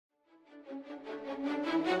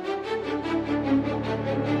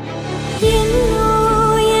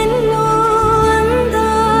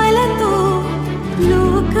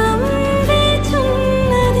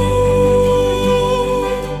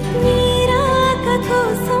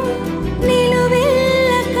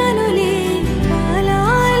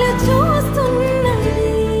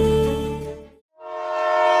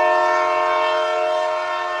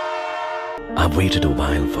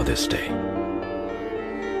while for this day,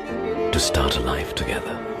 to start a life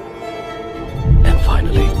together. And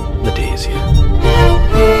finally, the day is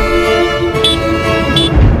here.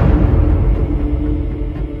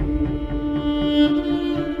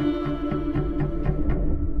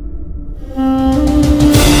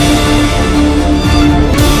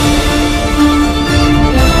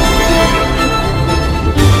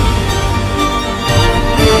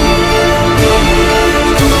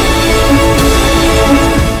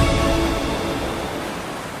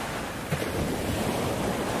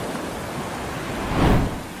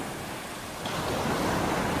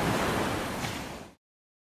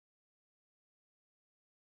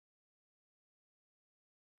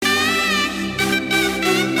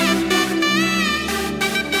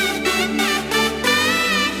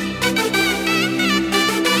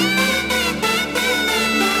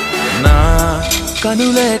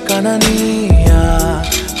 కనులే కననీయా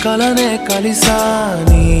కలనే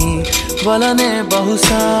కలిసాని వలనే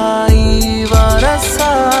బహుశాయి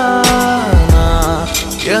వరసానా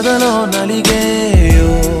ఎదలో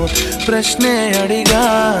నలిగేయో ప్రశ్నే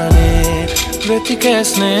అడిగానే వెతికే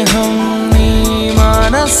స్నేహం నీ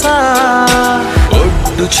మనసా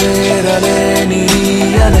ఒడ్డు చేరలేనీయలే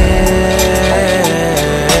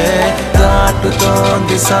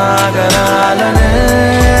దాటుతోంది సాగరాలనే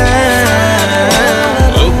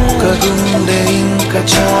గుండె ఇంక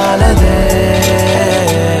చాలదే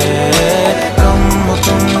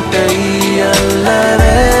కమ్ముతుంటే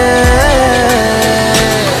అల్లరే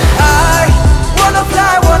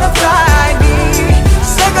wanna fly నీ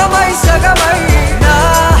సగమై నా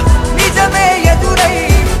నిజమే ఎదురై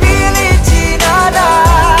పిలిచినాదా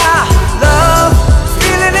love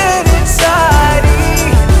feeling it inside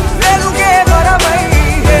వెలుగే వరమై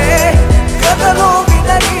కథలో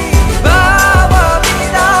వినని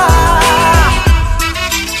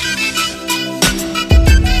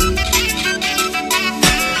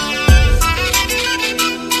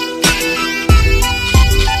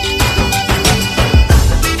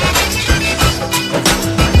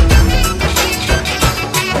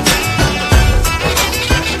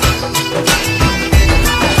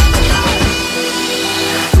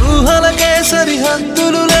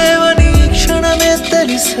సరిహద్దులు లేవని క్షణమే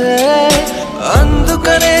తెలిసే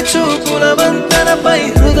అందుకనే చూపుల వంతెనపై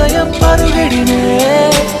హృదయం పరుగిడినే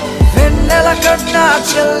వెన్నెల కన్నా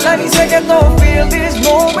చల్లని second feel these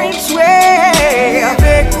moments way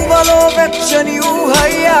వేకువలో వెచ్చని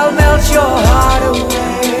ఊహై I'll melt your heart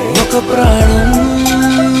away ఒక ప్రాణం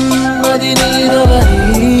అది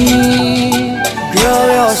నీదవని Girl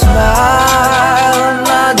your smile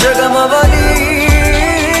నా జగమవని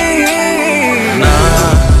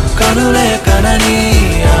కనులే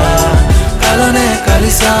కననీయా కలనే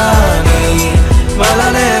కలిసాని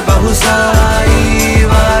వలనే బహుశాయి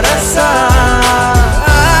వరసా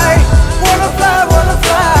wanna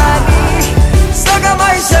fly నీ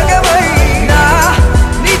సగమై నా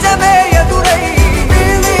నిజమే ఎదురై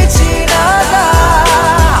పిలిచినాదా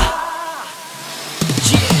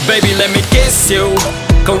Baby, let me kiss you,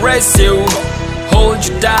 caress you, hold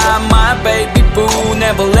you down, my baby boo.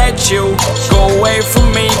 Never let you go away from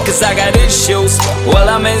me, cause I got issues. Well,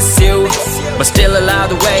 I miss you, but still allow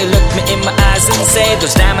the way. Look me in my eyes and say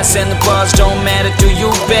those diamonds and the pearls don't matter to you,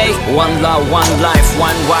 babe. One love, one life,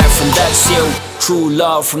 one wife, and that's you. True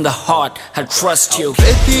love from the heart, I trust you.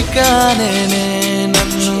 వెతికానే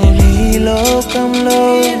నన్ను నీ లోకంలో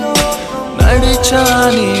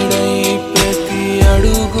నడిచానిడై ప్రతి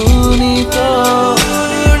అడుగు నీతో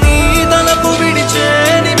నీ తలపు విడిచే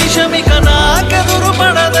నిమిషమిక నాకెదురు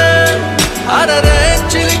పడదే అరరే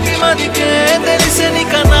చిలికి మదికే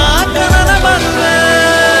తెలిసెనిక నా కలల బరువే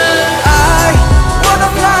wanna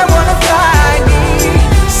fly నీ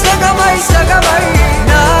సగమై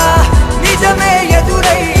నా నిజమే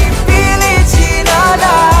ఎదురై